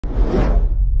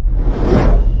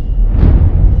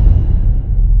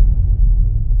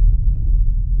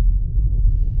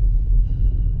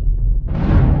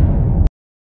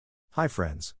Hi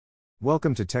friends.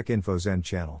 Welcome to Techinfozen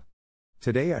channel.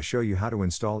 Today I show you how to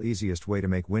install easiest way to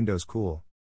make Windows cool.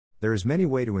 There is many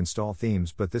way to install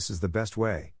themes, but this is the best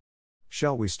way.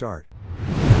 Shall we start?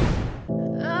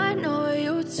 I know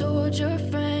you told your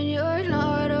friend you're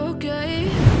not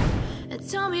okay, and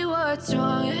tell me what's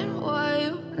wrong and why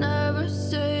you never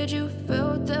said you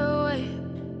felt that way.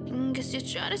 And guess you're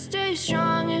trying to stay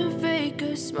strong and fake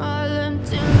a smile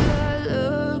until I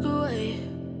look away.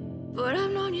 But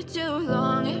I've known you too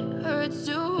long, it hurts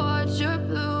to watch your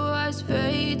blue eyes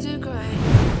fade to gray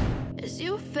as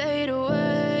you fade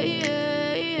away,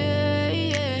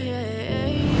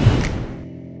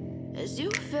 as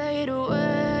you fade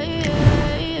away.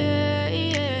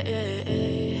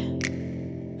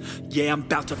 Yeah, I'm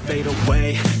about to fade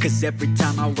away, cause every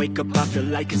time I wake up I feel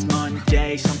like it's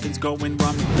Monday. Something's going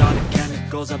wrong with all the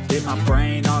chemicals up in my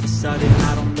brain. All of a sudden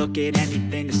I don't look at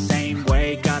anything the same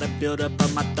way. Got a buildup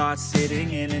of my thoughts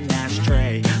sitting in an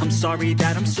ashtray. I'm sorry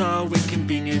that I'm so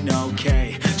inconvenient,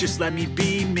 okay. Just let me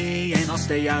be me and I'll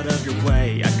stay out of your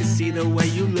way. I can see the way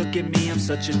you look at me, I'm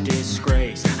such a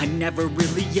disgrace. I never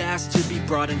really asked to be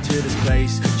brought into this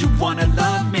place. You wanna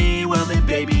love me? Well then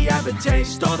baby I have a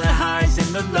taste. All the highs and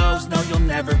the lows, no you'll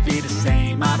never be the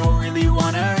same. I don't really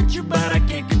wanna hurt you but I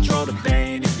can't control the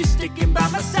pain. If you're sticking by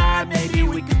my side maybe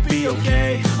we could be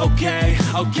okay.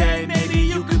 Okay, maybe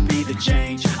you could be the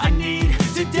change I need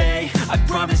today. I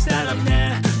promise that I've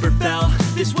never felt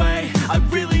this way. I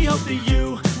really hope that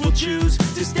you will choose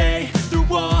to stay through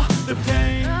all the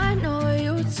pain. I know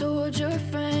you told your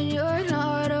friend you're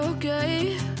not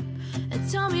okay, and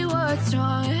tell me what's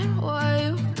wrong and why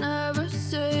you never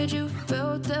said you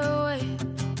felt that way.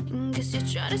 And guess you're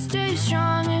trying to stay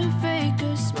strong and fake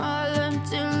a smile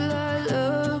until I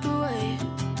look away.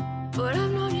 But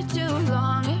I've known you too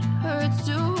long, it hurts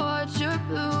to watch your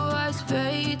blue eyes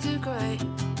fade to gray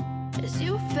as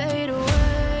you fade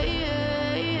away,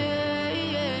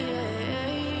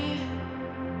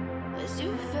 as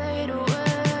you fade away,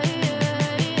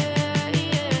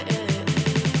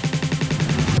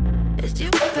 as you fade away, as you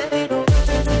fade away.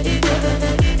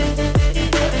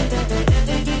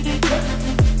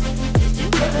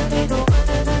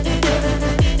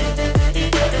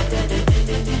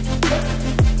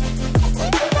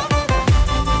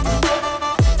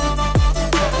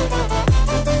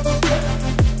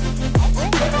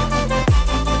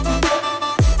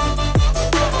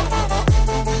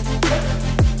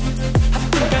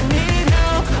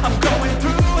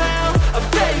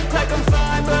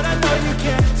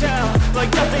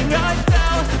 Like nothing I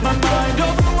felt, my mind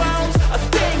overwhelms. I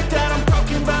think that I'm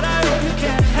broken, but I hope you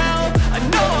can't help. I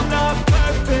know I'm not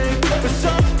perfect, but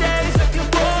some days I feel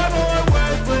far more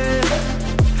worthless.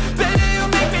 Baby, you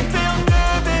make me feel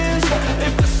nervous.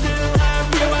 If I still have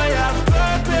you, I have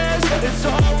purpose. It's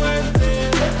all worth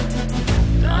it.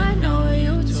 I know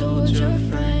you told your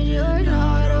friend you're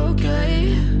not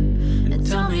okay, and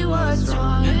tell me what's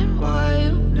wrong and why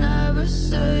you never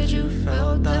said you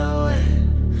felt that way.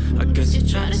 I guess you're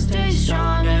trying to stay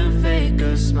strong and fake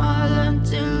a smile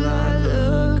until I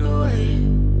look away.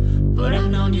 But I've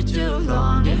known you too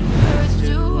long, it hurts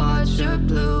to watch your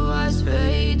blue eyes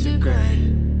fade to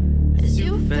gray as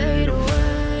you fade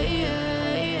away,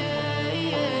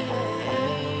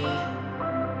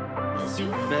 as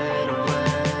you fade away,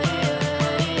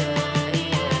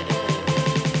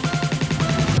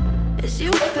 as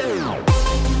you fade away.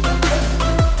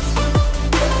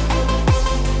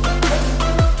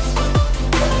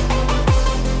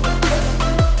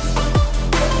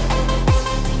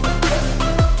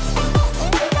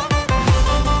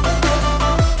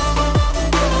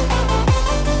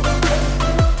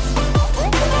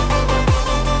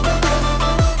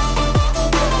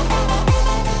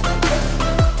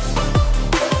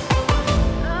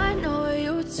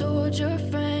 Your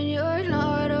friend you're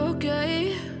not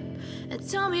okay, and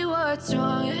tell me what's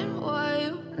wrong and why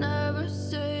you never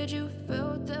said you felt